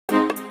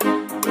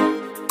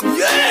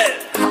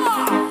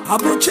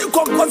Abrokyire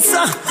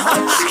Konkonsa.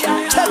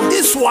 Take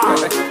this one.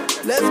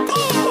 Let's go.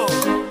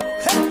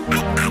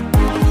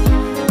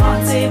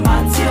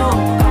 Mantio,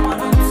 come on,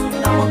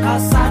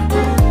 Namokasando.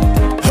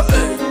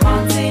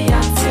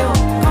 Mantio,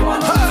 come on,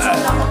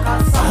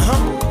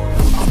 Namokasando.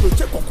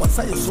 Abrokyire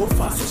Konkonsa is so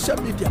far.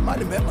 Social media, man,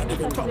 remember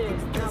they talk.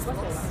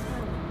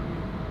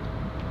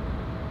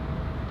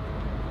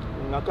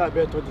 I can't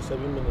bear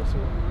 27 minutes.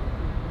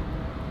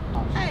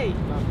 Hey.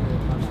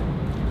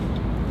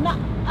 Now,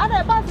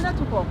 other bus not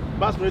to go.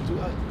 Bus ready to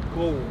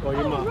go or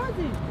you man.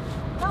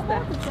 How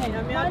about to say?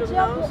 I'm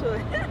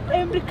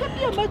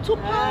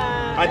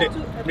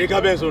make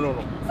a benzo no.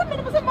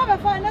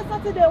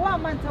 Saturday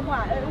 1 month.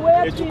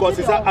 It took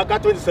us I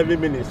got 27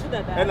 minutes.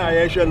 And I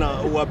actually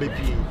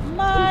BP.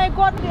 My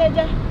God,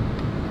 dear.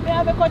 Me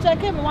have a coach. I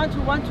came want to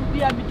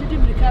be a bit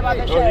of recover.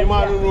 Oh, you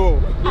man no.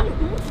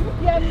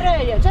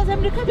 Yeah, just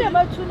I'm recovery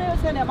about 2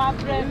 years and I'm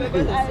friend.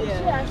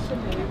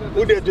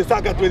 Who did the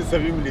saga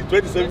 27 minutes?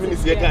 27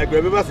 minutes here can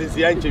remember since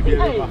the ancient be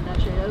no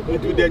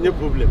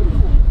problem.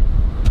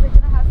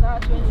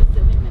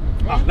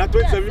 Ah, not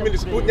 27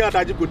 minutes. Put me out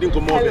that you couldn't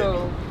come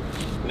over.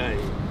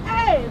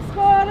 Hey,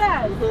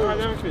 Scoras.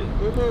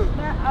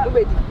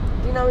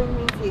 You know, we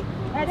meet here.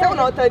 I don't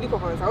know 30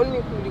 Konkonsa, only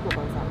me cool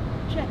Konkonsa.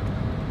 Check.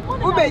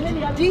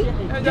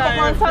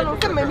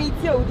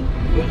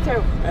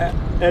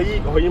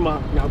 Ohemaa,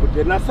 now but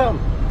then some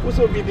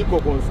also be the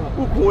Konkonsa.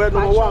 Who could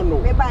number one? No,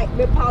 me buy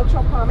power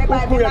chopper, me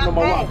buy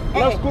number one.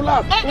 Let's go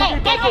last.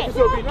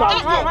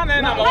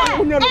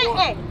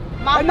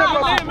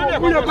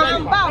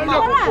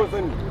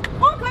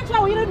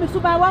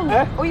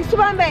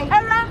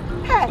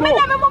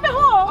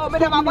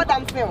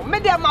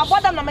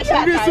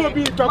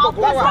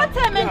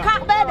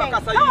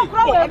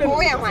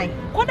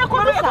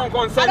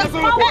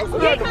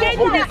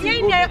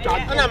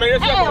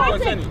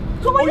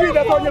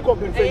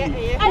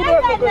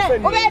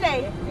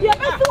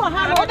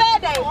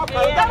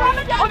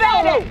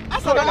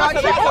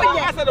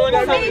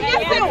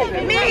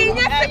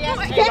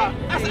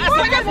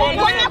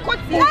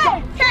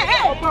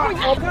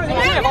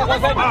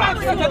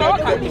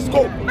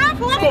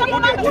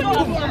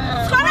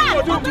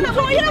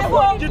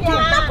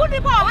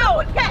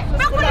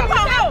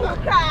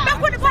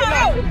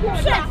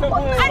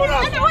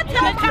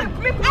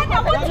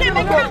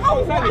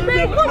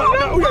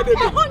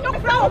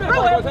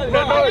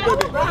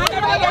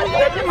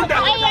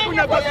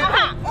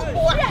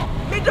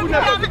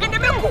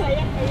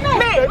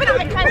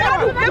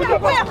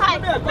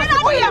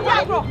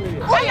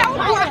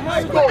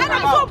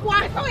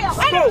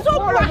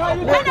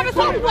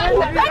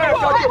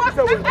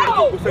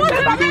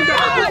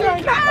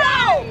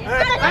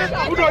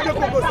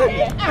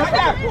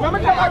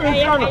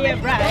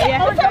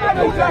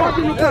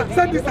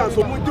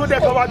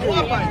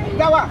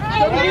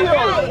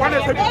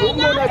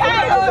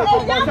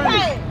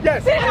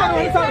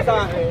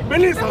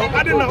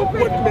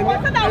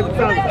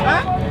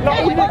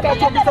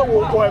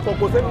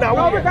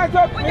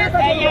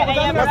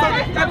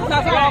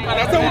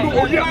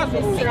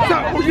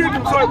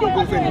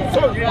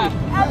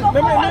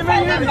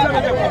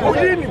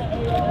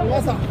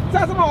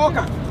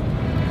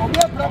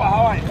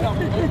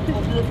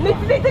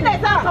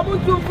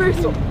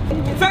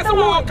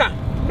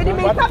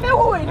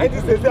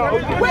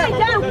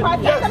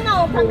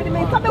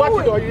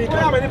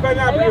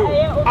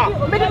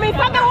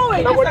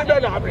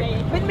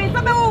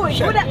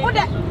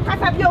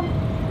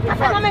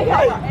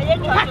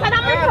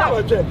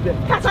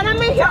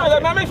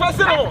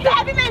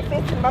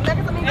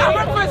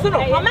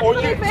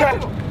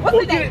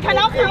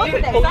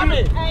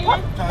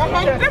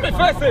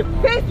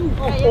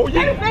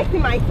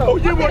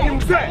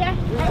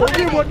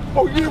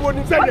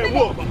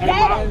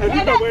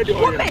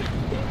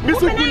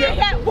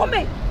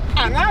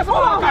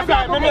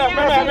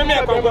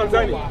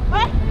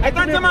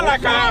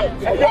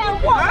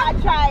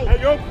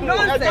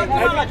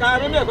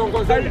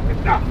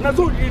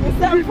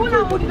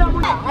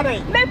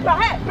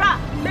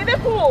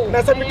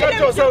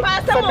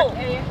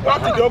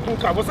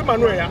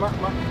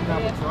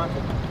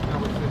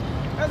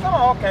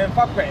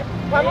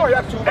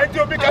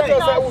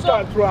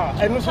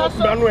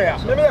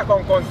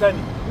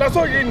 That's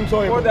all you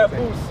enjoy. What that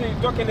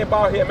bullshit talking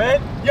about here,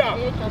 man? Yeah.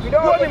 You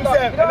don't want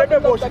himself.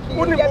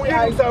 Wouldn't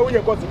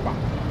you gossiper?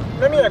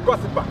 Let me a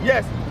gossiper.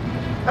 Yes.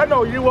 I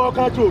know you walk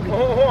out to me.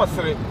 Oh,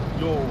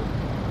 yo.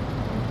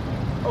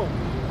 Oh.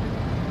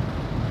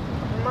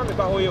 Mammy,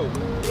 how are you?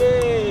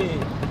 Yay.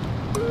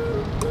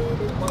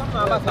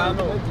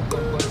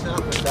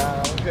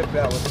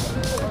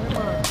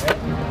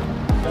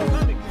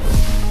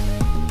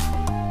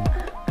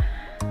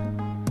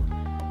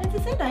 And to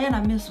say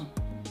Diana Mason.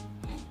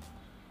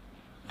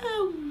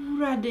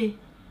 Ready.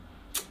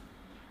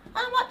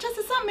 I'm not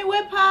just some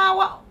way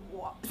power.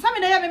 Some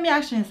of the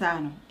actions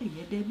are no. A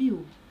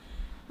debut.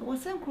 I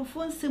was some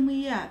microphone some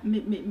year.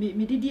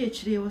 Me did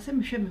actually was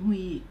some shame who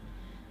ye.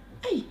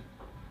 Hey,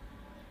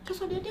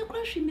 because of the dear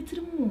crashing me to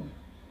the moon.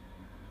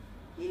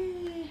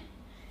 Yeah.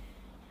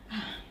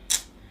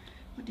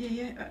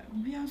 dear,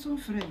 be also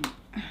friend.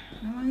 I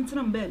want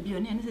some baby,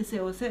 and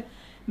say,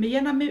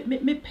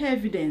 me pay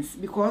evidence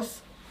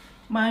because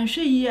my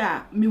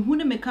share me who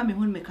me come me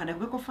when me can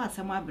work of fast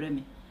some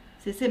breme.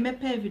 Say me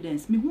pay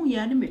evidence, me who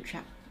ya me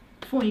trap.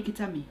 For you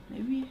kita me,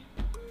 maybe.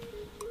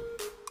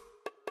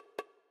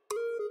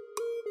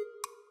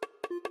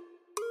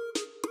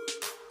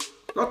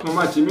 Not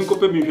mama, Jimmy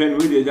Copper be when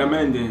we the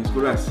German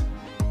Scoras.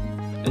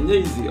 And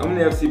easy,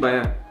 only FC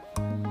buyer.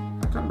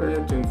 I can't bear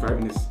 25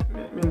 minutes.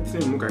 Me say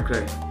muka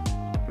cry.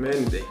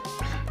 Men day.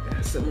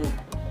 Yes, mo.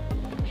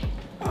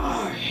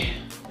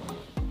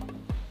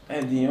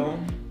 And you know,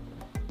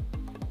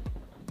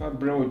 that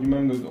brain would you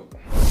man do?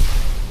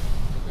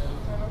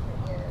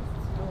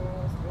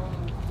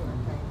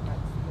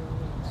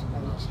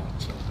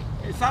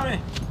 Hey, Sammy.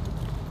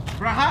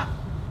 Bra.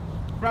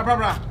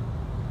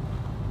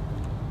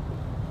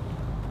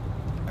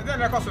 I don't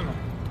know no.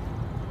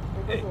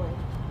 Hey,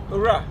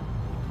 Ura.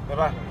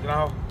 Baba, you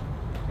know.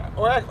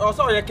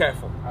 Also, you're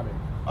careful.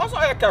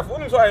 Also, you're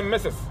careful. So I'm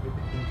Mrs.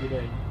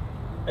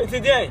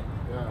 Today.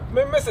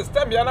 Me Mrs.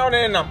 Tell me now,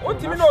 Nenam. What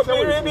do you know?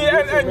 Maybe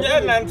and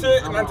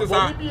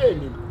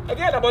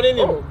again about him.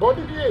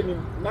 Body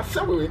him. Not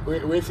so we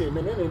say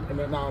me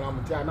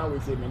now we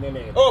say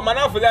me. Oh,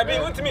 man, for that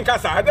being to me,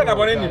 Casa. I don't know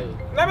about him.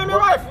 Never my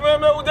wife,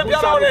 with the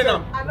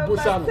piano.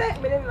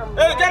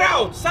 Hey, get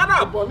out! Shut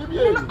up!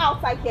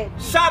 Outside here.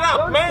 Shut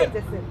up, man!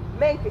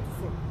 Men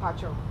criticism,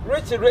 Pacho.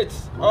 Rich,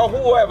 or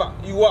whoever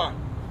you are.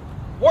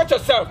 Watch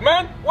yourself,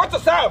 man! Watch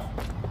yourself!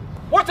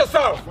 Watch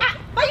yourself!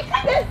 But you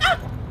can't.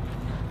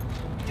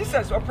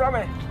 Jesus, what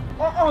problem?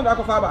 Oh, that's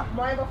a faba.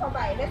 More go for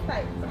buy next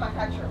time. So my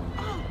catcher.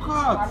 Oh,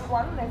 God.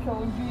 One like so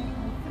we see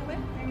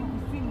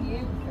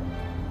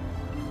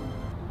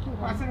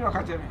What's in your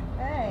catcher?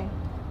 Hey.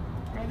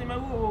 I my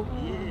woo.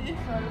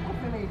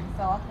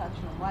 So I'll catch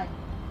you. Why?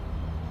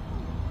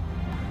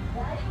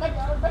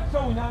 Let's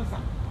show an answer.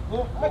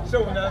 Let's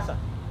show an answer.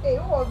 Hey,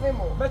 who was him?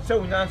 Let's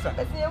show an answer.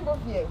 Let's see him go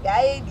here.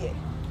 Guy,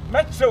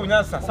 let's show an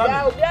answer.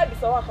 Yeah, be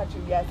so I'll catch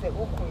you. I say,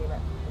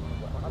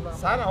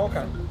 Sana,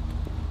 okay.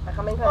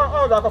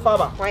 Oh, that's a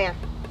faba. Why?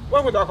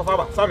 When would Dr.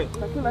 Faba? Sammy. The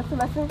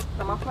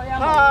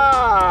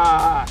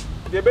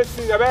best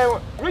thing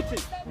about Richie.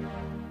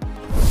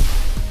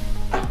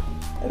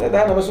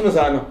 That was soon as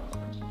I know.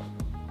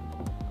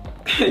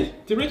 Hey,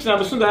 to reach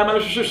now, soon that I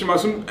managed to show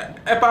him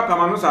a papa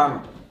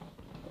manosano.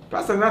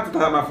 Pastor not to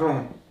have my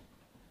phone.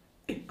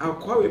 I'll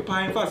call a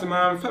pine fast,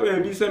 man. Fair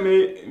be some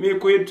may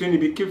quit 20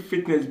 be keep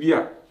fitness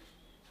beer.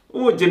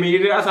 Oh, Jimmy,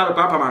 you ask our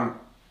papa man.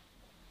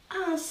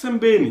 Ah, some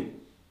Benny.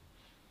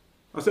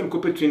 Or some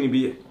copy training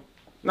beer.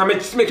 Now,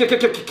 make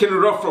a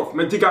rough,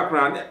 me dig up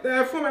round.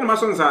 The foreman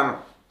Mason's son.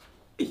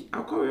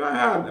 I'll call you. I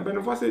had, but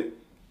if I say,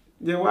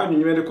 the one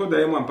you made a code,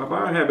 I want papa,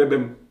 I have a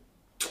bim.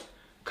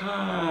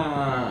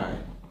 Kai,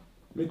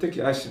 me take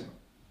your action.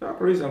 That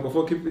reason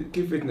before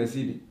keep fitness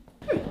easy.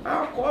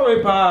 I'll call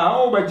a pa,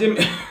 oh, by Jim.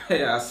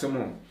 Yes,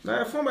 Simon.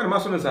 The foreman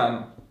Mason's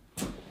son.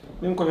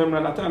 You call him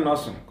Nathan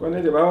Nelson. When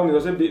they were only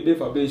was a bit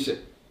for Bishop.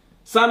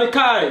 Sammy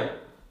Kai.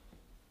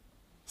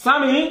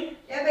 Sammy?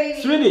 Yeah,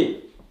 baby. Sweetie.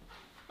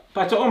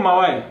 Patch on my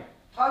way.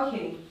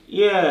 Okay.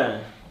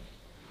 Yeah.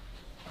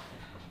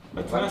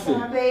 But what's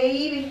it?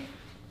 Baby.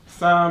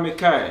 Sammy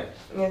Kai.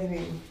 Yes,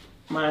 baby.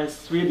 My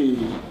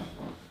sweetie.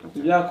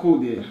 You are cool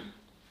there.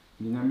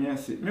 You know me, I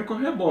say. Me go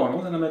here ball.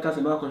 What's the name? I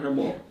say, me go here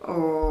ball.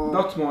 Oh.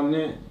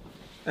 Dortmund,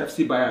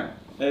 FC Bayern.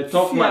 A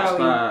tough match,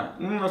 pa.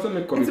 What's the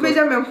name? It's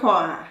Benjamin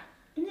Paul.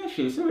 Yeah,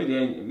 she's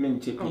already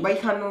meant to. But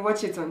you can't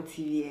watch it on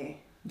TV.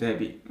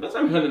 Debbie, let's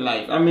have heard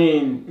live. I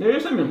mean, maybe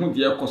something who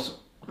dear cost.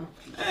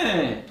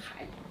 Eh.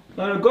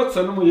 I got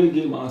some more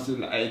game answer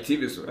like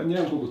TV so and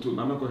then go to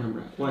Mama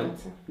Cohembra. Why?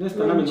 Next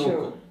time I'm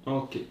no.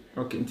 Okay.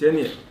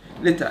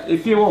 Later,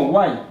 if you want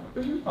wine.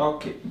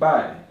 Okay,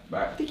 bye.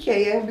 Take care,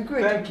 yeah, be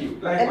good. Thank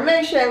you. And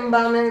mention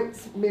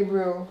balance, baby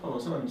bro. Oh,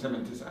 someone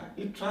 70 side.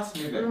 You trust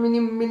me that.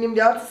 Meaning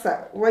the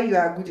outside where you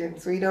are good in,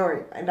 so you don't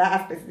worry. And that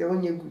aspect the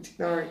one you're good.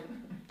 Don't worry.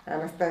 I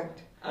understand.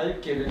 Are you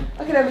kidding?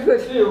 Okay, that'll be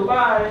good. See you,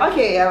 bye.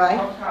 Okay, yeah, bye.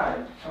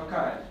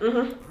 Okay.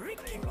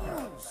 Breaking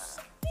news.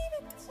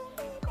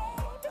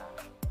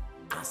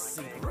 I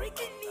see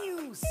breaking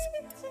news.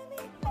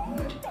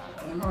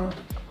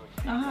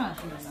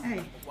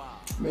 Hey.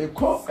 Me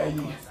call a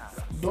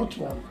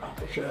Dortmund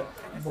after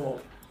ball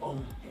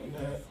on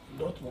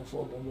Dortmund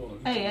for ball.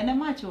 Hey, and a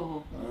match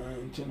oh.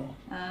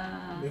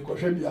 Me call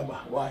Biaba.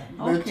 Why?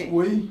 Okay. But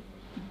we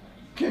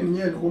can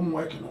hear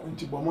homework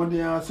until Bomodi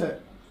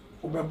answer.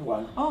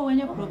 Oh,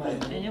 any problem,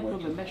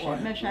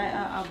 measure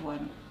up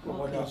one.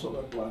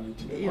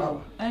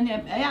 And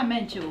I am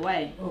meant you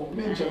why? Oh,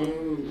 mention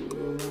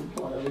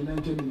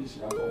 90 minutes.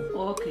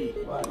 Okay.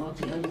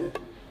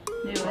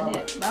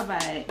 Bye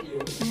bye.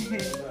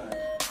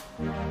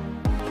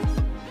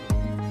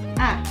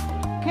 Ah,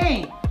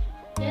 Kane.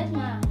 Yes,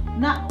 ma'am.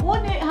 Now,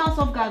 what the house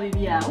of God be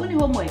here? Only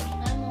homework.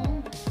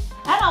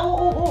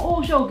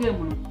 I show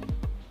game.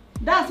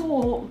 That's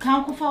who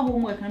can't go for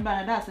homework and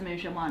that's a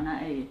mention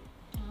man.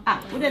 Ah,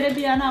 would there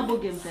be an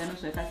abo game then?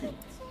 So I can say.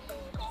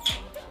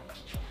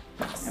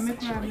 me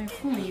cry me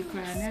phone you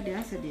cry na dey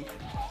ase dey.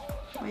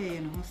 Why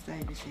you no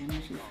hostile dey say no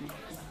so free.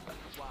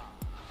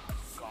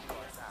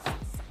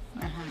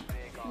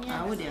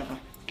 How would you ever?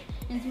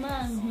 It's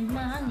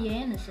man, yeah,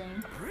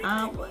 anything.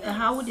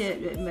 How would you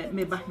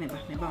me back, my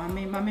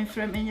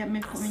friend, and me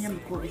come in,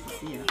 call it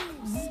here.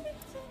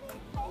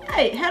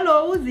 Hey,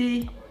 hello,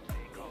 Uzi.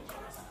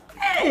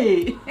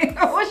 Hey,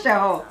 what's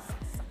your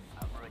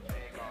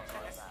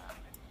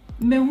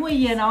me who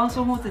and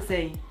also want to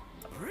say,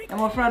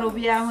 I'm afraid of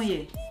you.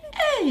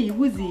 Hey,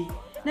 Uzi.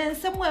 Then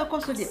somewhere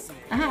across the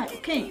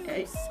okay,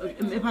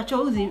 if I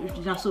chose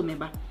it, just so me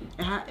back.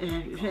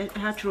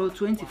 I throw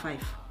 25.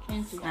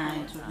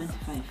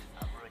 25.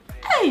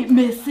 Hey,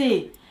 me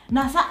say,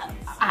 Nasa,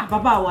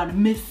 Baba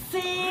one, me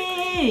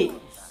say,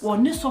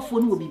 one this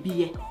softphone will be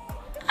here.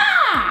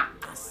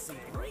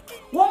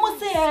 One must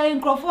say,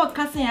 in Crawford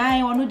Cassin,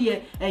 I want to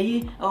dear,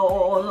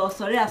 or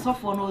sorry, a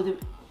softphone or the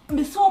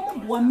Miss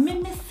one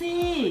me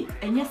say,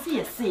 and yes,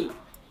 say,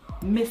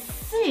 me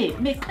say,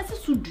 make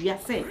us to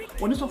say,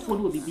 one this softphone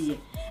will be here.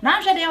 Now,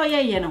 shall they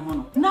are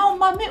now,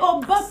 mammy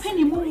or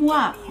Penny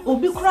Moua or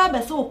be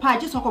crab so pie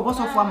just or boss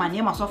of one,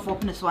 near myself for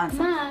open swans.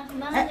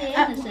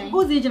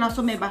 Who's the agent of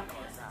so maybe?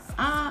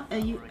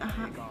 You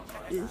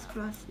this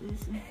plus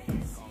this.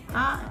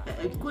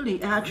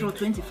 Cooling actual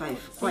 25.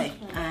 Why?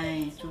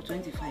 I to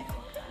 25.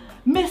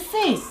 Me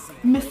say,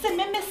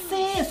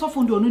 so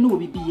for don't know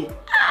be here.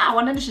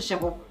 One of the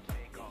shabo.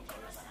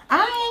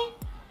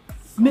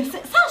 Me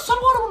say,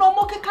 someone no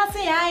more can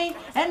say I,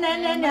 and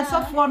then there's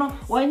soft one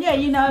when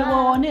you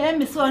know,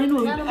 and so I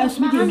know as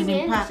medium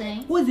in part.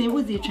 Who's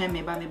the train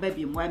me by my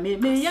baby? Why may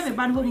you have a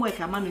band homework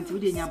a man into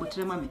the neighbor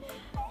to mammy?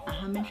 I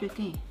have mentioned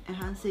king, and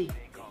Han say,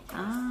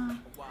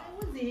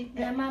 who's the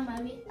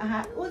mamma?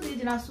 Who's the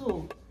dinner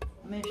so?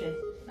 Mention,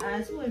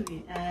 I saw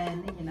me,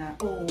 and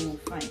oh,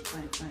 fine.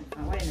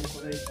 Why in the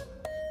college?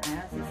 I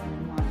asked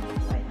someone,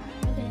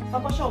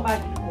 Papa show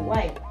back,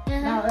 why?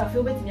 Now I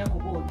feel better in your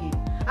go again.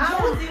 I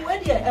was the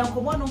wedding and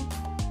Comono.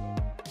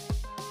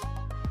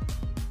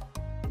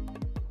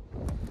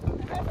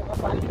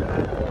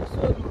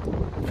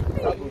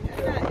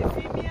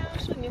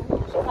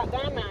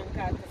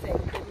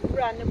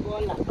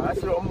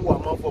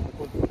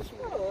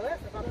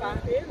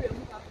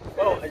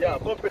 Oh, yeah,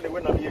 company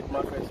when I'm here,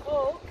 my friends.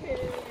 Oh, okay.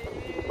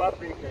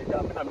 Patrick,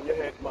 I'm your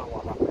head, my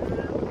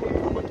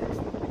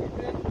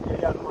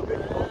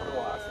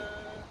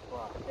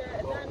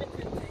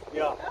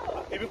yeah,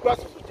 if you cross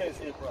the chance,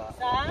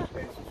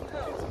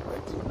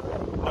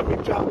 I'm a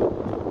job.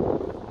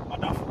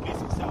 Madame for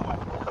cases, I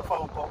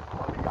found call.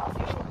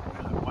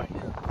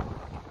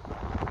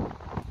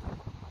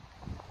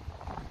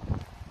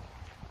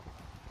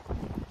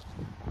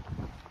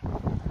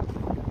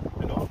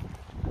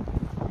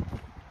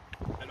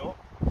 Hello?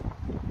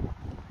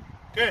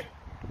 Okay.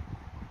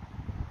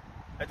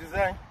 I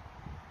design.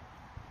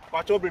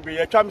 But Obi,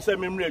 a chum say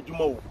memory to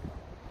move.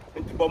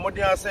 Into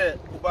Bomodia said,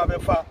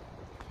 Ubabefa.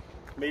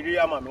 Maybe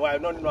I'm why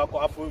not in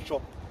a full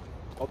shop.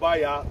 Or buy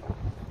a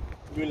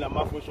doing a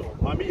muffle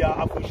shop. Mammy,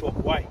 a full shop.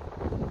 Why?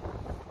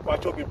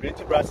 Pacho be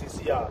pretty brass is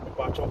here,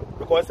 Pacho,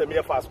 because I'm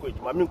here fast quick.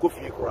 Mammy go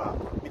for you.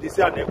 It is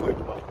a neck with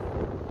me.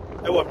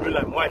 I will be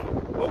like, why?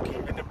 Okay,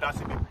 and the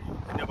plastic baby,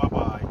 and never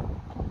buy.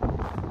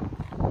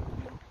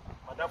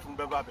 Madame from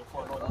Beba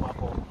before not my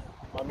home.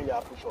 Mammy,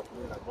 a full shop,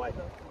 like why?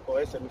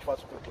 Or SM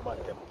fast quick to my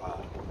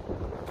temper.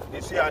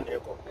 This here and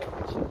echo.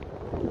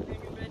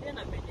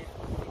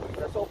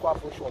 That's all quite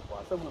for shop.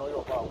 Some know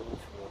your power.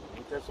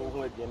 That's all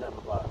who again.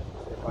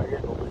 If I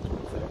get over to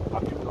say,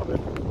 I'm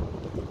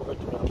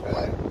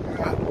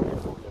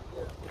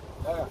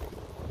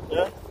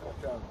yeah,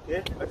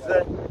 yeah, that's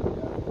it.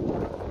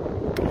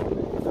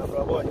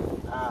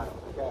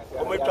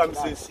 Boy, come come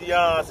say, see,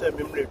 I say,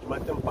 memory, my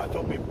temper,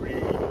 don't be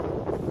brave.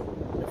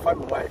 If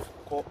I'm wife,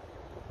 call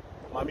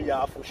Mammy,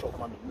 ya for shop,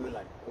 Mammy, you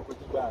like,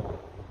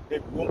 they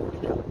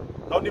won't be.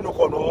 Not in no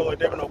corner,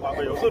 they don't know.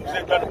 You say,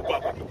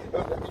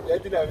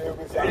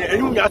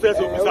 you got us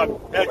over some.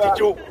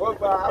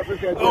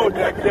 Oh,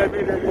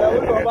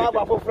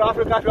 for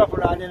Africa shop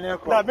around in there.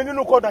 Now, many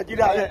no call that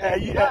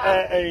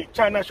a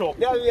China shop.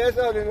 Yeah, yes,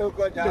 I don't know.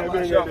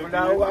 Shop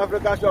now,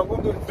 Africa shop.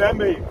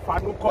 Family,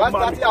 Fanu come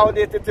out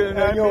there to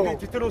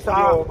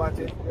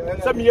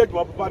some year to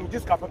have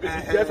this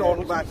capability. Yes, or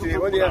no.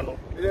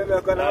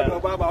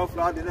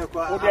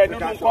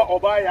 Or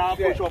buy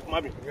a shop,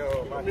 Mammy.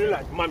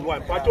 Like man,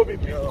 one.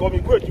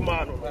 Coming quick,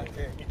 man.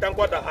 You can't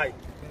go that high.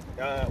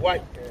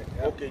 Why?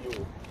 Okay,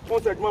 you.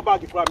 Once I come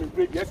back from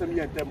me, yes, and me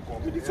and them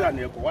come. We decide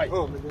near why.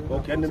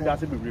 Okay, and then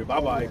that's a bit.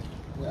 Bye bye.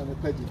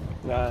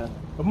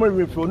 I'm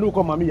going to no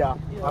come, Mammy.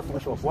 After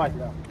shop, why?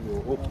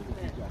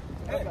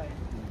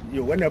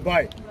 You when I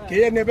buy. Can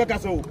you never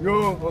castle?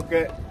 No,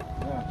 okay.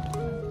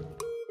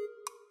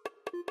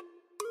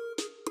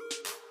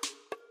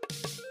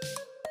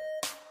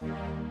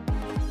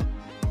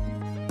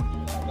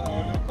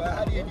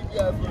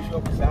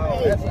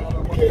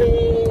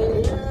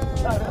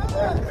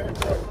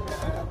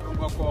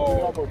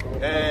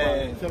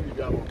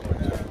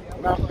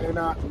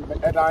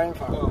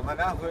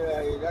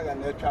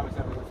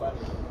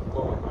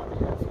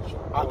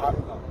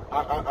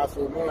 I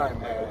saw no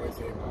line.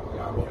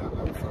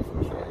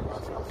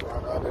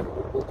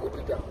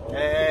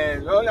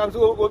 I'm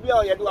so go be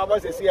you do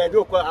about to see I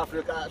do call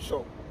Africa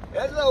shop.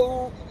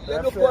 Hello,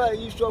 you do call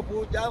you shop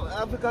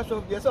Africa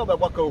shop. Yes, I'm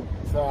back home.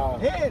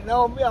 Hey,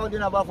 now me out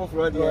in about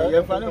for the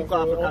you find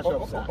Africa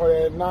shop.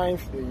 Oh,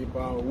 nice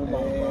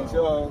woman.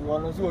 So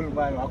one of you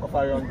man I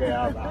go young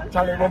girl.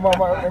 Charlie mama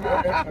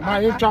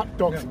my chat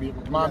talks be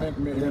man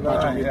me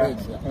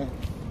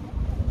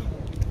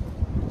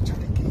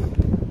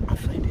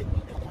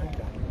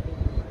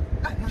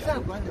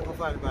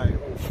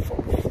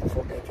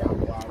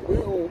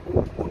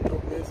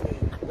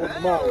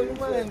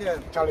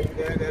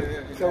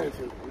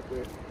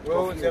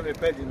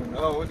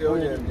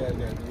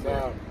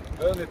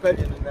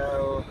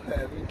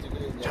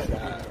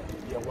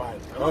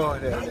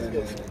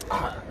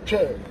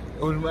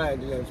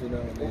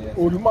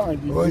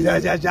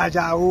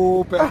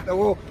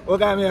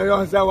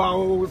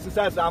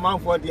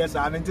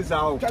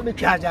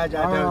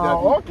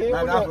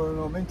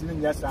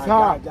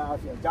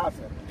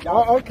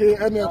okay,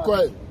 I'm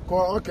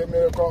okay,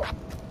 miracle.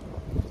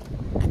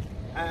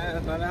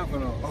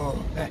 Oh,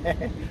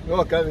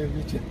 no, can we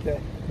reach it?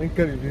 We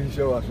can really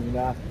show us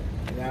now.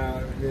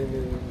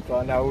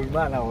 For now, old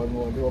man, I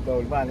will do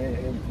about man. I don't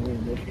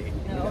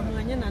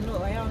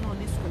know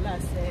this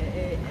class.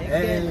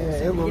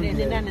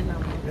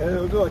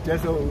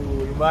 Just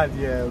old man,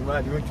 yeah,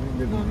 man, you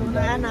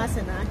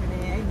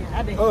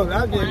oh,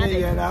 I'm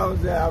going I was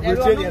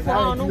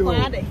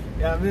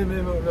yeah, maybe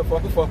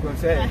for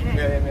concern,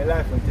 my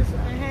life on this.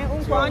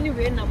 But he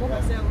didn't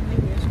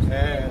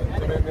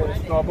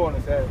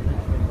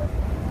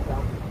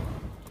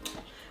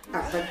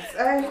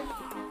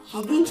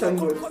tell me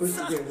what was supposed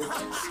to do.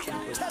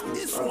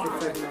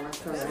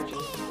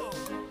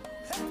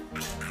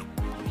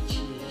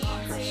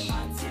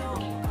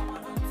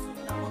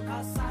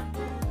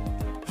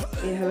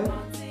 Yeah, hello?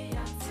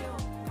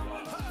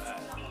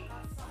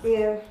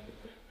 Yeah,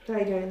 how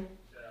you doing?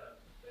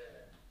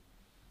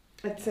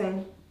 It's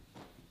saying.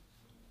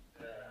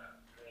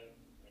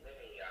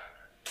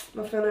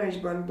 My phone is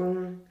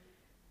born.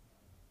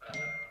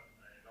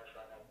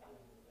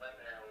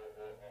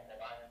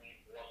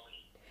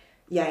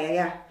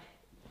 Yeah.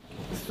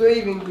 So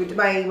even good.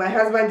 My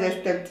husband just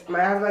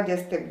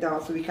stepped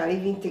down, so we can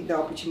even take the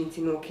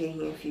opportunity to okay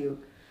him if you.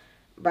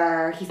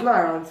 But he's not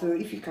around, so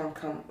if you can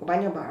come,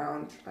 Obanya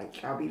around,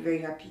 like I'll be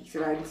very happy.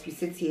 So I just we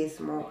sit here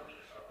small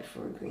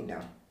before we're going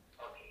down.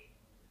 Okay.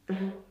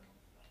 Okay,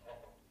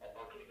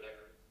 then.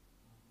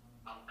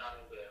 I'm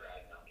coming there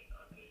right now.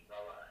 Okay,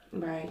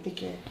 bye. Bye. Take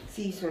care.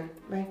 See you soon.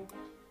 Bye.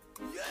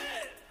 Yeah.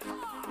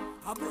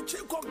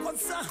 Abrokyire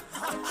Konkonsa.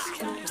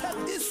 Check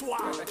this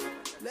one.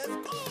 Let's go.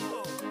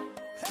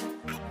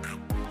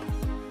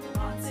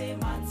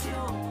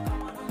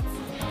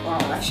 Wow,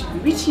 that should be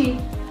Richie.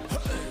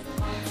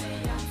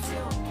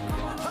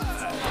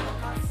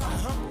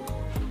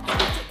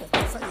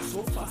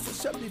 So far,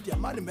 social media,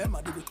 man,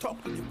 remember they will talk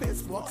on the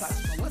best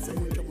broadcast. Once a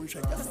new trouble,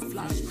 just a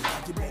flash.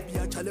 The baby,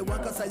 actually,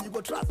 one can you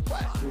go trust.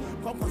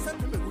 Konkonsa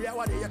to me, we are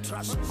what they are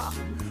trash. No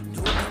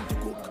time to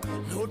cook,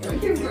 no time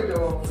to cook.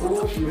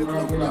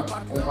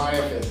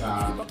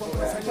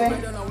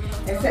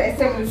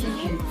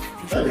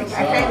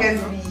 I can't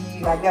just be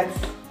like that.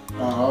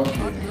 Oh, okay.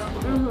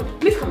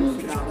 Please come and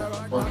sit down.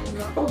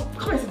 Okay. Oh,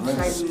 come and sit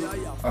beside me.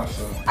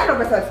 I know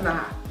better than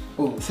her.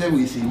 Oh, say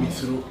we see me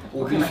through.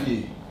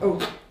 Oh.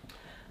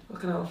 What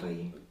can I offer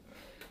you?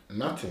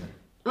 Nothing.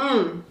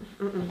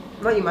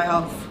 Not in my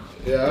house.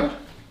 Yeah?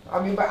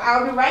 I'll be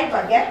right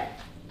back, yeah?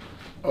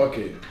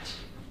 Okay.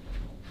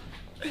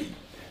 Hey.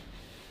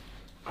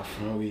 I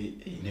found we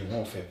ne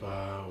won fe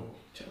pa o.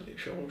 Charlie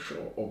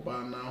show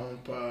oba na hon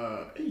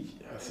pa. Hey,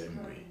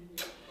 assembly.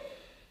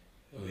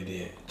 We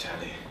there,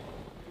 Charlie.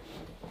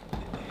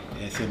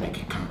 They say make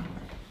it count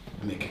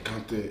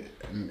to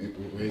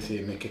we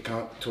say make it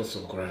count to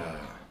Scoras.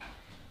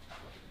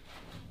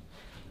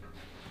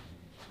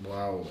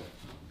 Wow.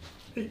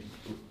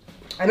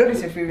 I know this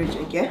is your favorite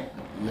drink, yeah?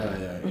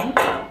 Yeah.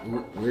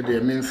 We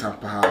there mean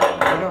sapa.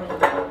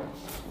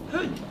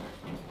 Hey.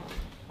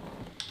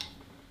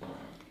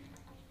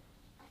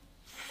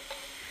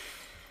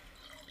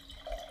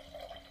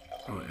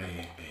 Oh,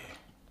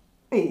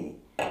 hey.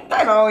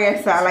 I know,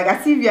 yes, sir. Like I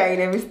see you are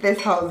in a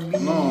visitor's house.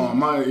 No,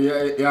 my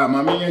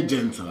is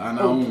gentle.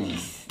 And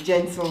please,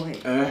 gentle.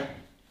 Hey,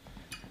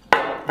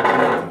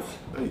 hello.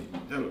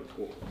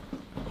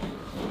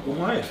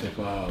 Why,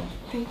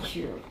 thank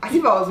you. As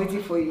if I was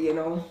waiting for you, you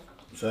know.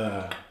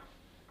 Sir.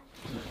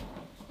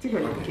 Take a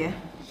look, yeah?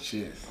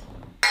 Cheers.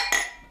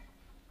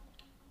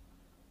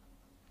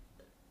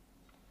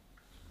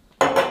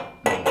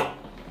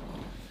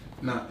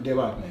 Now, they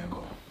want me to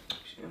go.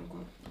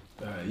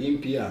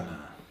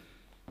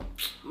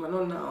 But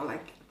not now,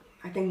 like,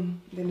 I think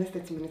the next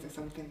 30 minutes or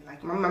something.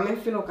 Like, my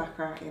feel like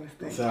I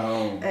understand.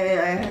 So,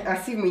 I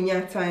see me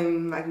near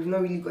time, like, we've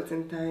not really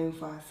gotten time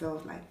for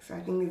ourselves, like, so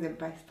I think it's the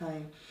best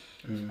time.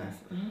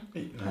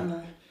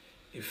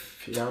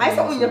 If I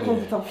saw when you're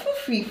comfortable,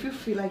 feel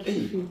free, like,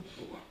 feel free.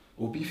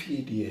 Obi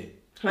fie there.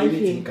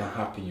 anything can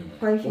happen you.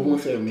 Who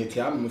say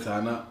Metian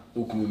Musana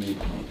Uku maybe?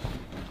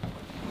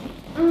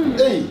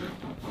 Hey,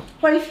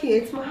 Wifey,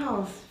 it's my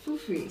house. Feel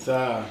free.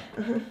 Sir.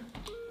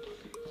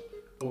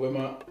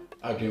 Ohemaa,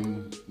 I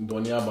can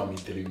Boniaba me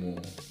 3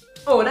 more.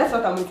 Oh, that's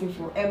what I'm waiting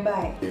for. And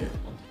bye. Yeah.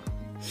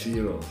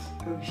 Serious.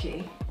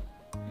 Okay.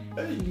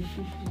 Hey.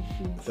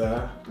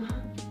 Sir.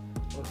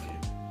 Okay.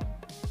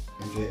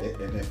 Is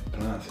there any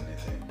plans in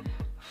this?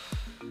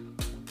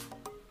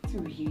 To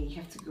really, you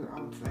have to go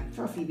out. Like,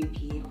 so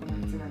CBP,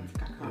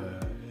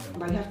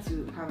 but you have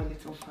to have a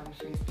little fun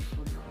first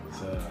before you go out.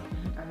 Sir.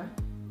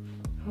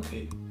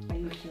 Okay. Are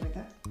you okay with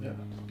that? Yeah.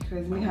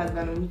 Because my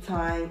husband on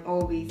time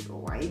always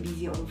are you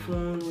busy on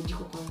phone with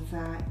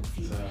Konkonsa.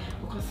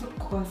 Because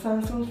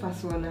Konkonsa so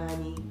fast one at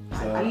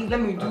least let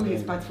me do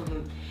his part for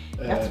him.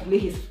 You have to play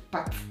his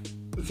part.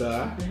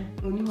 Sir.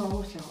 Only one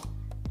watch out.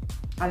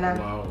 Anna,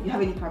 you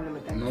have any problem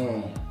with that?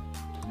 No.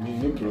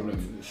 No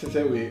problem. Since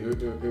we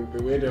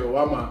the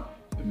Wama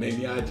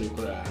many I feel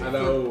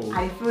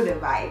the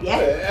vibe, yeah?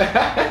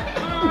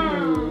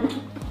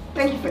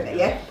 Thank you for that,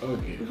 yeah?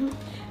 Okay.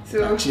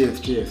 So cheers.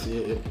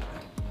 Yeah.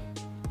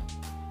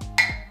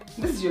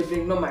 This is your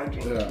drink, not my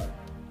drink. Yeah.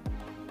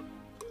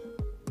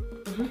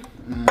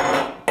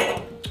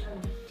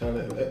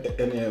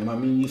 Any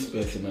mommy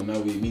person and now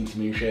we need to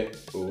make sure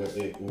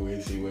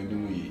we see when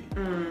we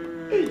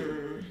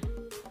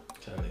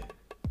Charlie.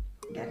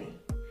 Daddy.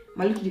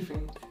 My look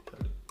different.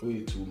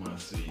 Way too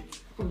much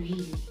sweet. Oh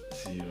really?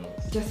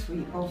 Serious. Just for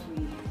you, all for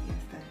you.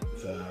 Yes,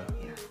 Sir.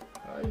 Yeah.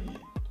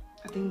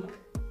 I think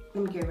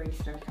let me get ready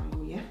so I can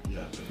go, yeah?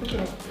 Yeah. Okay.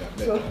 Yeah.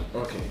 So,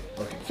 okay.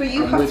 So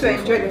you have to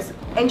enjoy this.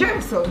 Enjoy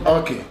yourself.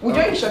 Okay. We'll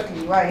join you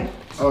shortly, why?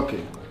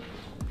 Okay.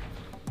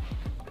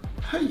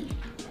 Hey.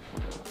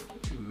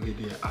 We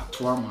there at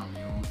one man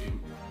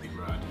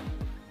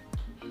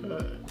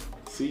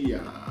see ya.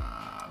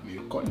 Me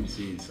call you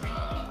say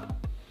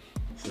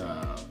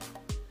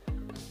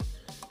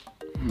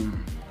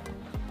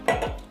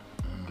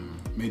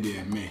me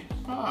there me.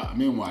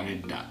 Me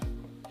worried that.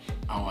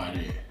 Our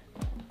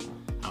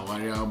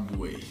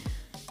boy.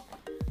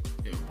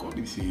 You call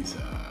you say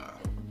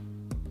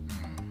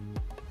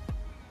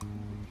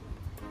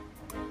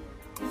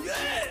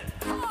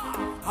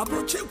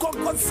Abrokyire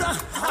Konkonsa.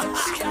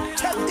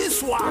 Check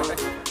this one.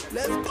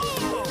 Let's go.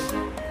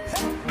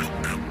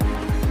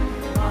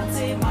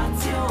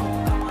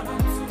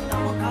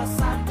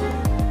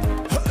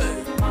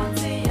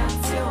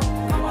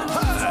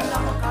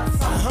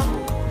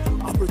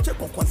 Abrokyire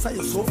Konkonsa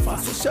is so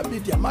fast. Social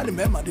media man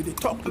member they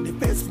talk to the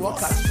pace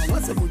broadcast.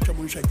 Once a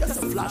muncha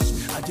just a flash.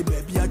 Aji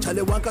baby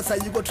actually one cause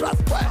you go trap.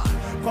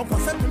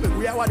 Konkonsa to me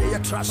we are what they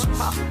trash.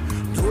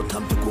 No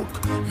time to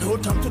cook, no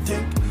time to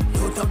think.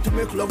 No time to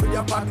make love with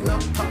your partner.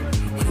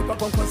 When you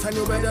back on concern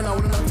you better now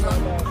not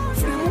time.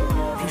 Free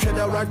you should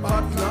the right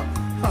partner.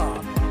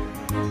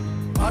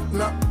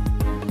 Partner.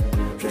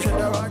 You should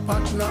the right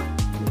partner.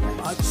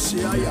 I'd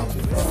see I am.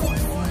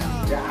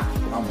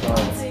 I'm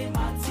proud.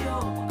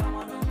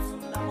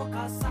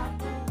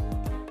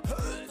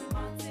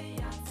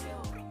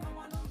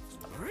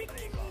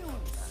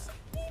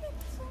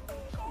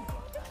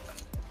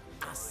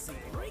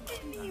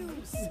 Breaking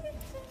news.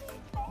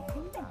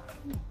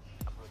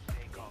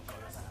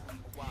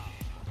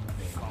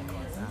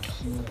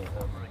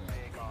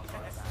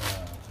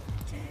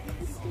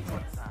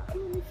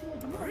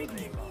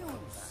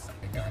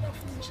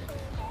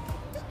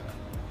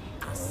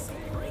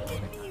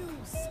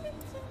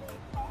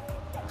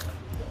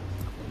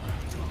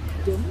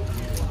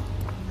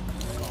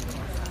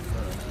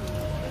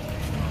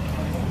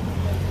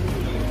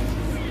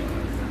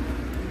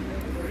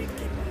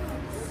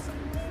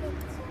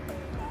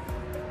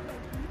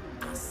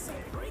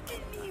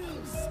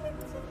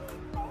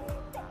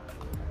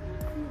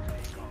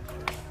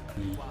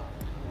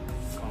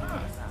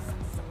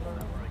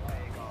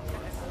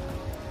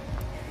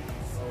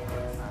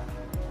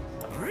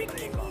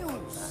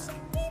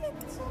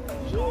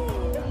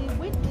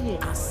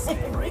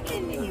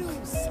 Breaking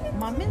news.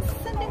 Mamma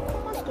sending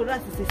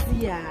Scoras is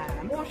here.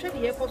 More should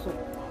be a puzzle.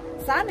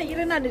 Sana,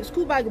 you're not in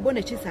school bag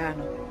bonnet.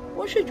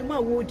 What should you, my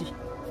woody?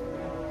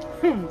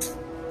 Send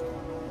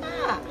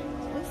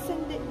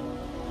it.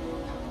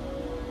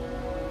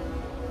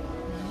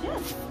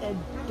 Yes, a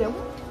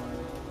devil.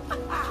 The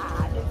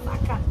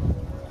fucker.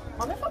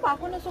 Mamma, if I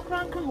want to so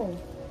crank home.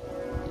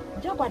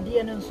 Jabba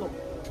dear and so.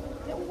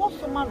 It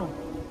was a man.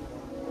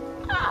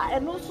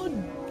 And also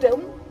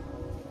dumb.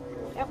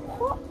 A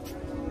court.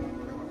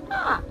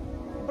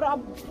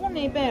 Bravo,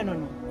 Benno.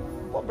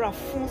 What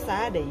bravo,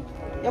 Saturday?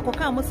 You can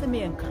come with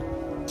me and come.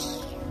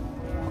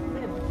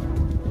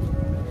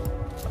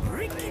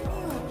 Breaking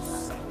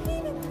news.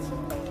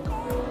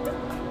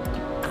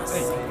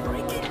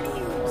 Breaking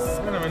news.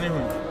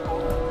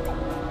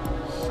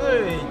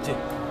 Say,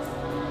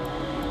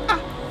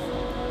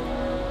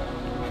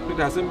 it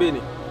hasn't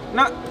been.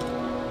 Not.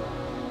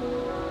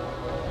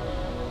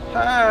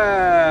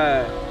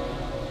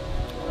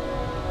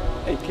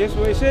 Hey, case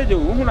we say you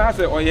who has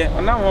it or yet,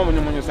 and now home in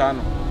the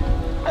Monosano.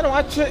 I don't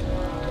watch it.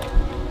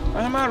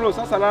 Ohemaa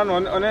Rose asala no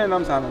one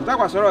nam sa no. Da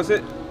kwa soro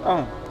se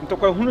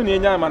ntokwa hunu ne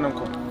nya ma no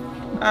nko.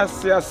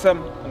 Ase asem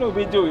na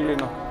obi je oyire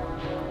no.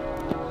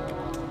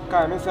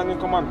 Ka me sani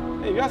koma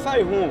no. E wi asa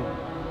e hu.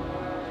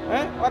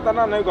 Wada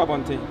na igwa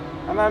bonte.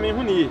 Ana me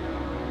hu ni ye.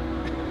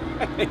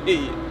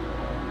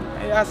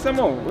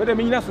 Asemo, we de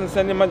me nyina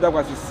sensane ma da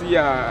kwa sisi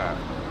a.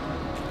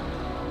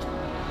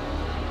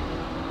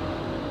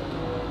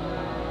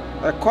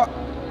 Eko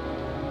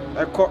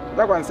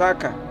da kwa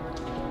nsaka.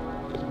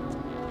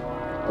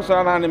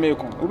 Usara na me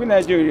ko. Obi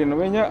na je oyire no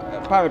we nya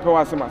pa me pe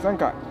wasema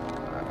sanka.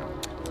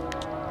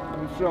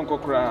 Mfro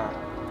nkokura.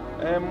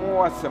 Mu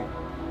wasem.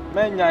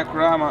 Menya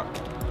kura ma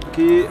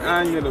ki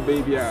anyo no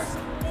baby a.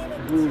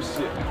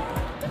 Bullshit.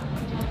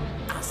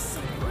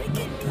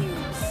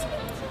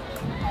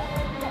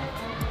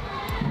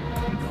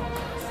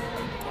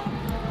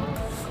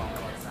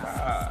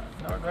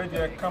 Right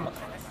there, come on.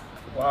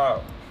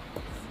 Wow.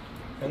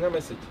 And a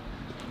message.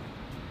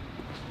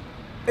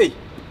 Hey,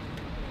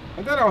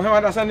 I don't know how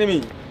that's sending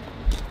me.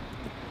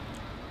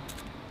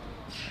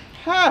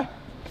 Ha!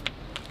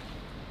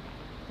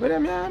 But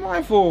I'm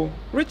my phone.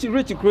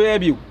 Richie,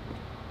 crab you.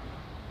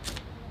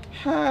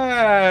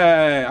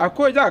 Ha! I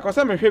call Jack or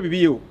some baby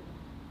you.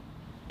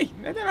 Hey,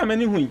 I don't have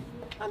anything.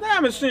 And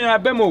I'm a senior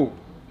bemo.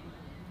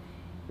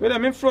 But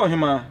I'm in front of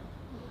him.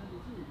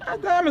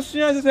 I'm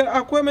serious.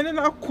 I come in and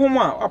I come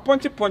out. I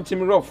punch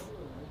him rough.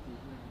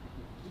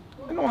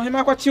 I know him.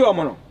 I got you,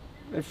 man.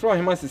 I throw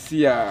him as a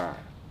seer.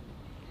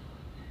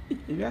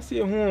 If I see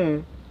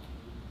home,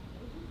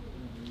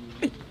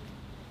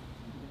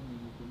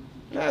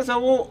 that's a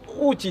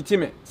who cheat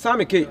me.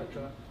 Sammy K.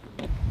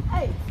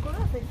 Hey,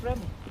 Scoras is from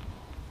me.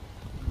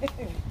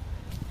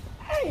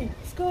 Hey,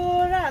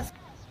 Scoras.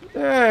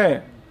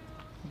 Hey,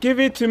 give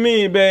it to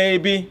me,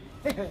 baby.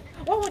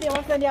 What would you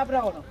want to send your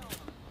brother?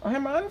 I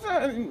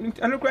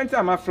don't quite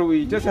am after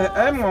we just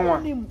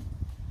one.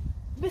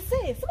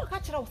 Besides, some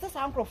catcher of this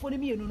uncle for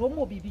me, no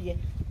more BB.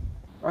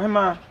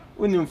 Ohemaa,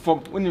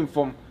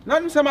 uninform.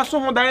 Not some my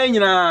son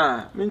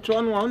Diana.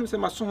 Minton one, say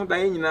my son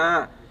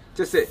Diana.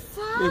 Just say,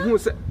 who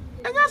said,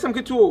 I got some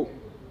kito.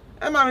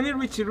 I'm a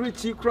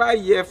Richie, cry,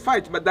 yeah,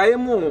 fight, but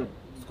Diamond.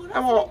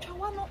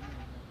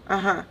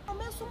 Aha.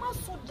 I'm so much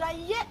so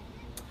die.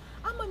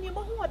 I'm a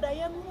neighbor who are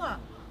Diana,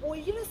 or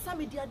you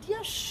some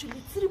dear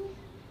shilly.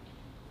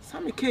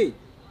 Sammy K.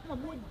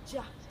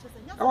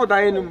 Oh,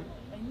 Diana.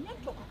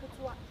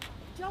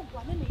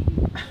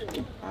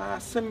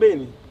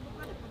 Sambeni.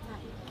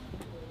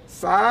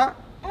 Sir?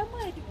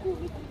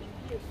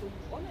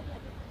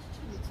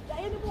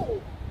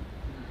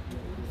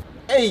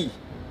 Hey,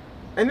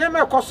 and then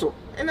my castle.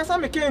 And as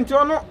I came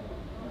to no.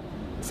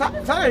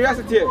 Sorry, yes,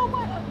 it is.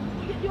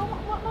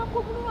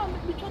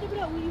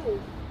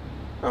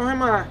 Oh,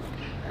 Emma,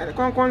 and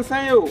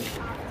Konkonsa you.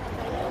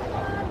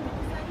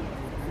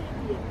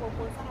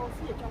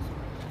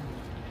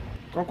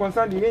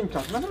 Konkonsa di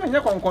encha. Na me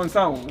nya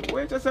konkonsa o.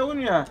 We just say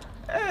unia.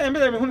 Me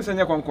dem hu se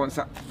nya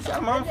konkonsa.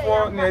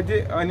 Amanfo na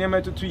ede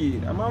oniema tutu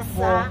yi.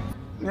 Amanfo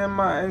na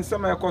ma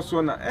ensema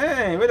ekoso na.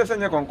 We just say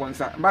nya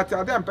konkonsa. But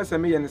ade am pese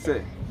me ye ne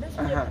say.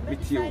 Aha,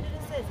 bitio.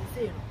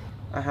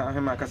 Aha,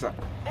 Hema kasa.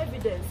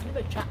 Evidence ni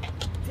betwa.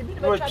 Tibi ni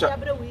betwa ya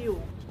bere wi o.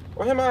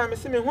 Ohema me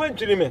se me hu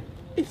adwiri me.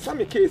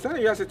 Same case, I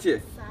you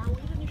sit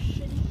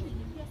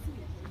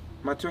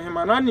Mato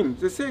Hema nanim.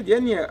 They say the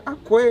any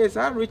akwa is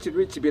a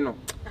rich be no.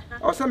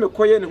 Or some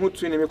koye ne hu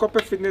twin me copper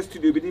fitness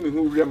studio be me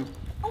hu rem.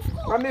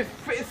 Of me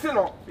face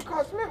no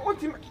because me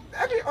want him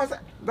every or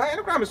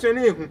that gram so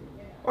ne hu.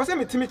 Or say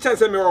me timi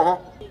chance me wo ho.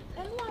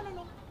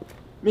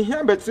 Me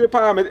here betre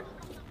pa me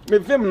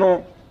vim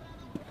no.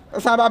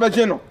 Sa ba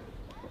beje no.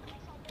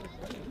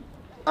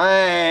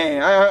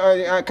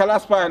 I color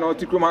spy no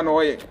tikruma no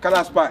oye.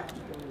 Color spy.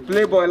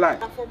 Playboy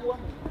life.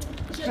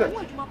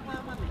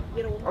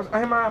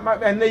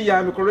 I may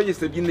ya me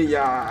register bi ne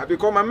ya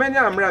because my many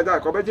am ready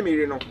that obeji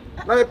me no.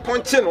 Na me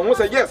punch no who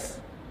say yes.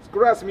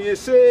 Scoras me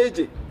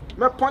sage.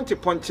 Me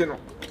punch no.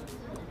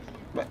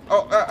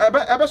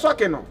 Ebe so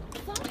ake no.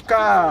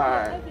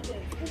 Kai.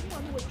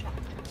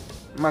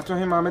 Mato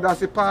him me da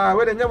se pa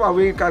we de nyawa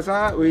we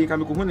kasa we ka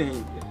me ko hu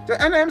ne.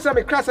 And I am say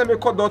me class me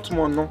call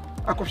Dortmund no.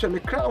 Akoshe me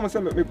cry am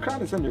say me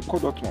cry say me call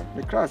Dortmund.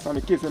 Me class am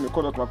me case me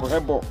call Dortmund ko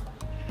hebo.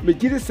 Me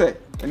gidi say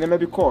and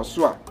maybe call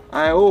so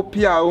I hope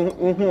ya hu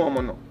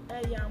omo no.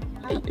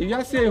 If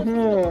you say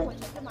hu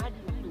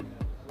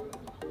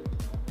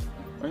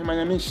Oye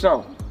man me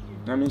show.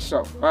 Na me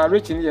show. Ah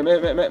rich ni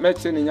me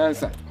che ni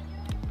nyansa.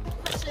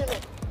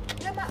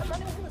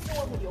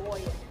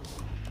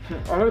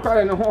 Ono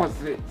kwa no ho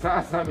se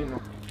sa mi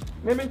no.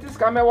 Me tis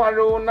ka me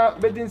waro na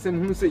bedin sem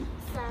hu sei.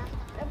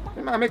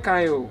 Me ma me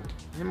kan yo.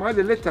 Me ma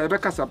de later be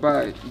kasa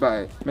bye.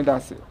 Me da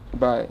se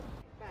bye.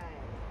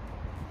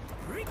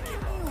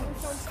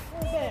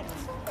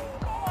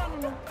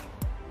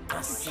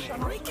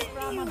 Breaking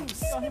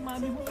news.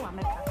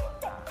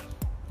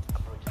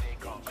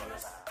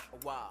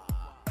 Wow.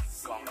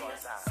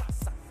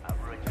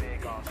 Abrokyire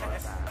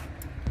Konkonsa.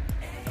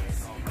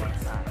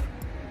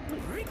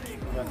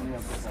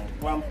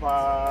 One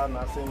pa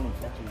na same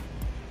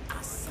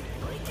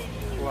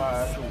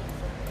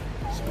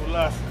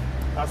Scoras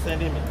are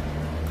sending me.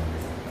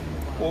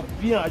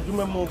 Obia, you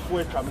remember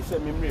for a time,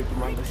 send me to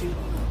my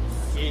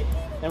see.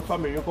 And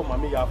family, you come,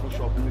 mammy, you have to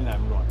shop me.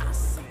 I'm not.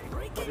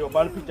 But your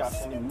bad picture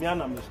sending me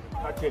and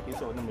I take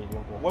it on the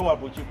million. What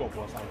about you go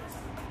for something?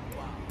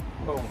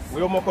 Oh,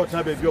 we almost got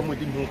to be your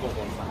motive.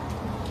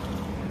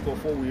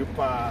 Before we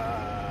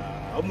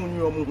pa,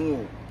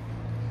 Amunio,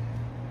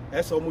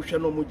 as almost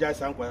no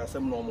mujas and quite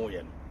some normal.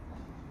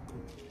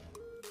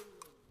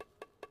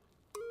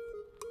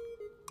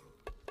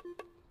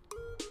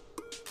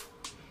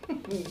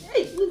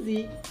 Hey,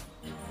 Uzi,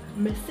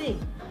 me say,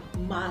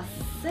 ma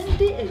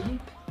send it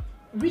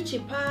Richie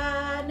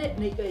pa ne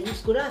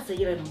Scoras a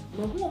year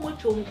no who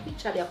much on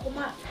picture their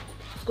coma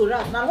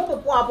Scoras now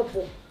hope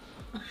poor.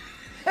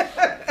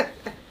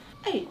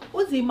 Hey,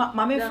 Uzi,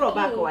 mammy fro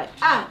back away.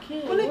 Ah,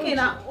 looking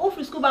at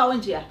office school by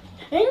 1 year.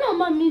 Ain't no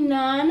mammy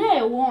na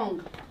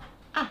wrong.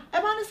 Ah,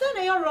 I'm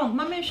understanding you're wrong,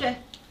 mammy share.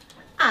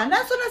 Ah,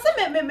 that's what I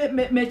say,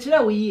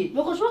 me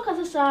Because what can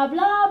I say?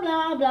 Blah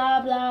blah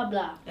blah blah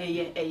blah.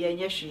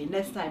 Yes,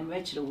 next time,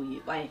 we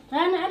buy.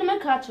 And my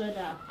cat read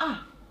that.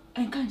 Ah,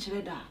 and can't you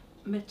read that?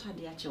 Metro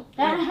dear Joe.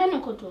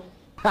 Hanakoto.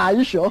 Are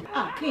you sure?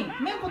 Ah, King,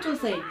 Menkoto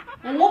say.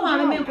 And no,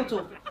 I'm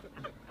Menkoto.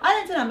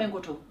 I didn't tell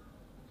Menkoto.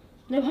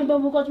 Never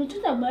got me to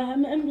that by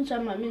him and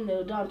some my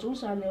nail down to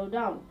sun nail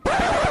down.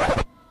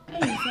 Hey,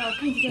 so I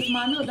can't get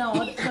my nail down.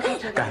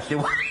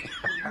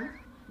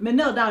 Me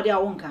nail down there,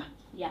 Wonka.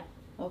 Yeah.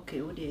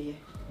 Okay, oh dear,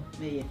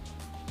 yeah.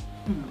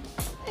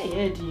 Hey,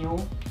 Eddie, oh.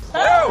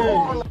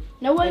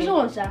 Now where's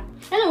your answer?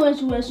 And I went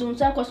to wear some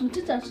sack or some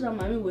titans. Some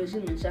mammy was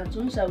in and some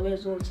tunes. I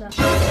wears on sack.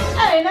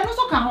 Hey, now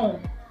so come home.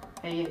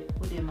 Hey,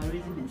 oh dear, my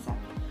reason in sack.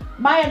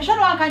 My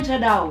shadow, I can't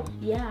shut down.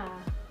 Yeah.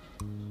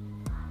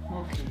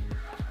 Okay.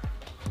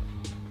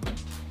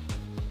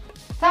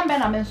 Sam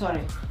Ben, I'm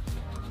sorry.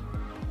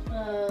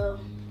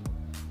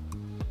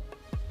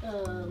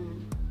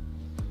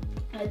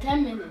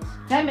 10 minutes.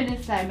 10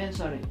 minutes time, I'm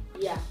sorry.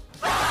 Yeah.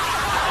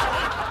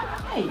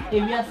 Hey, if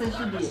you are such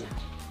a dear.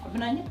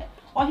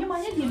 Or he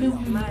might give you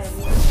my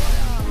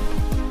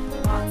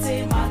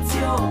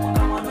Mateo,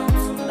 come on to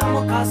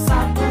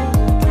Namokasado.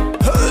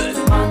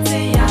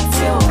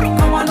 Mateo,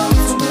 come on to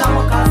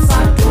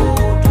Namokasado.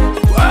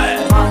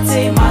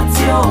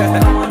 Mateo,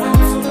 come on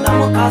to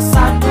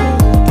Namokasado.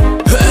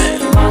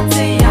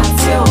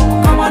 Mateo,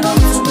 come on to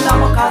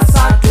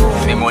Namokasado.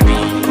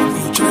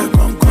 Abrokyire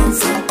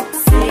Konkonsa.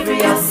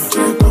 Serious.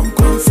 Abrokyire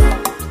Konkonsa.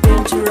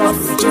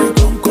 Dangerous. Abrokyire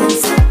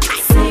Konkonsa.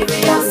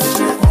 Serious.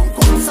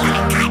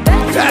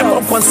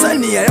 Konkonsa,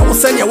 I was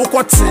saying, I walk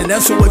out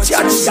and so what you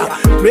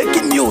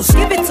breaking news.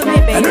 Give it to me,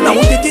 baby. I don't know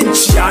what they didn't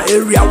share.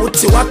 Area would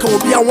to work will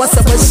be on once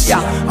a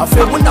year. I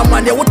feel when the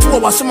money would to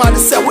was somebody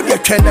said, what you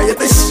trend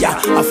this year.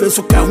 I feel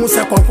so can who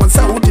say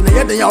Konkonsa would in the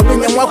end, and I'll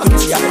bring them walk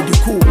with you.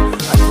 Cool.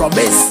 I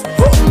promise.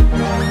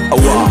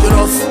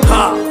 Dangerous.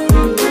 Ha.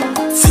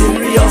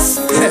 Serious.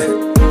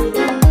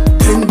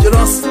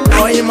 Dangerous.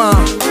 Ohemaa.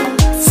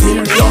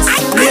 Serious.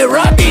 Be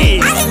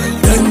ready.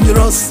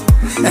 Dangerous.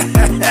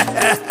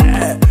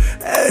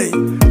 Hey,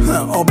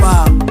 Oba,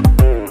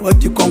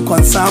 what you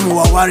Konkonsa,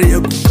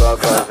 warrior?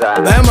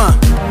 Bema,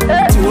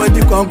 what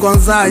you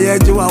Konkonsa,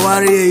 you are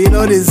warrior, you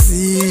know the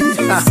sea.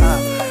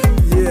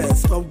 Yes,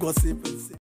 stop gossiping.